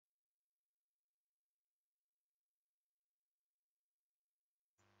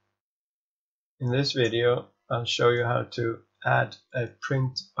In this video, I'll show you how to add a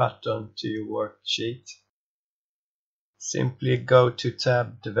print button to your worksheet. Simply go to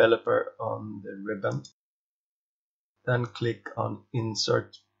tab Developer on the ribbon, then click on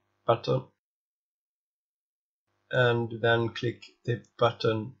Insert Button, and then click the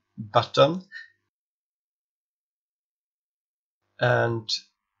button and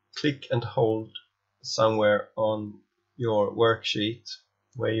click and hold somewhere on your worksheet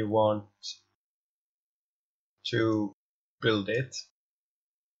where you want to build it,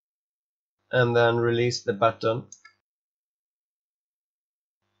 and then release the button.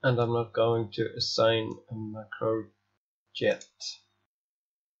 And I'm not going to assign a macro yet.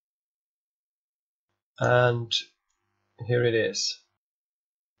 And here it is.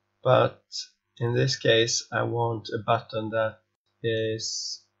 But in this case I want a button that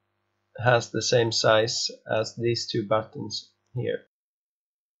has the same size as these two buttons here.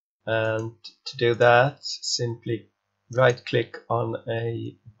 And to do that, simply right click on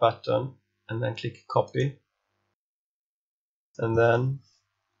a button and then click copy, and then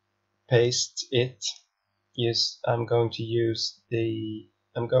paste it. I'm going to use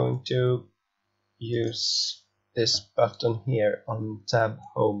this button here on tab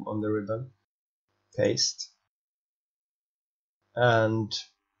home on the ribbon. Paste, and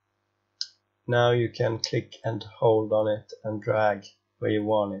now you can click and hold on it and drag where you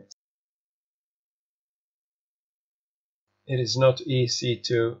want it. It is not easy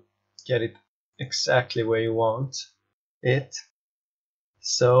to get it exactly where you want it,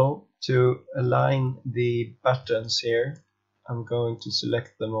 so to align the buttons here, I'm going to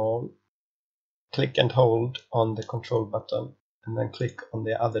select them all, click and hold on the control button, and then click on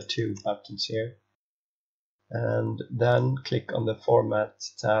the other two buttons here, and then click on the Format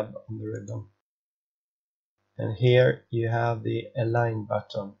tab on the ribbon. And here you have the Align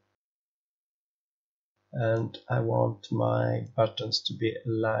button, and I want my buttons to be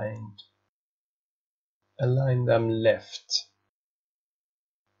aligned. Align them left,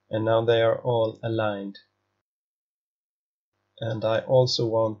 and now they are all aligned. And I also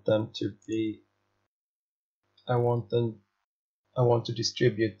want them to be I want to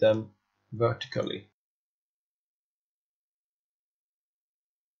distribute them vertically.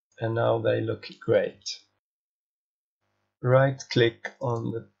 And now they look great. Right click on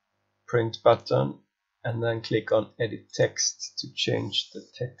the print button and then click on Edit Text to change the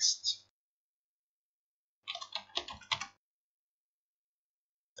text.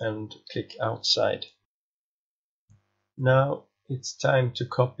 And click outside. Now it's time to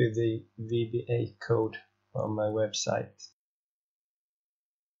copy the VBA code from my website.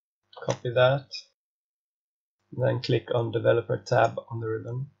 Copy that, then click on Developer tab on the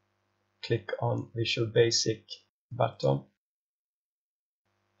ribbon, click on Visual Basic button,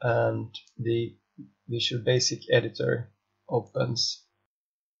 and the Visual Basic editor opens.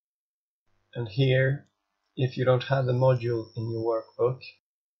 And here, if you don't have the module in your workbook,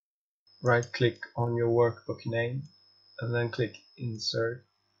 right click on your workbook name and then click Insert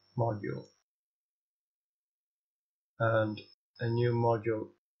Module, and a new module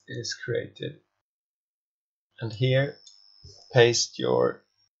is created. And here paste your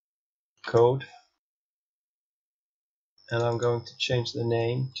code, and I'm going to change the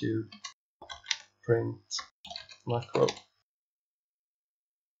name to Print Macro.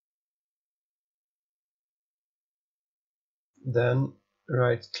 Then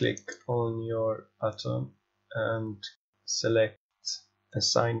right click on your button and select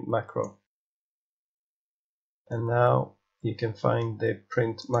Assign Macro. And now you can find the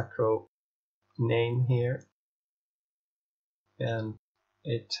Print Macro name here, and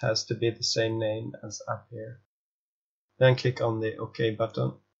it has to be the same name as up here. Then click on the OK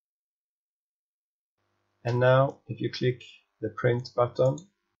button. And now if you click the Print button,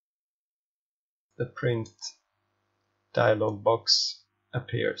 the Print dialog box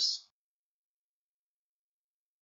appears.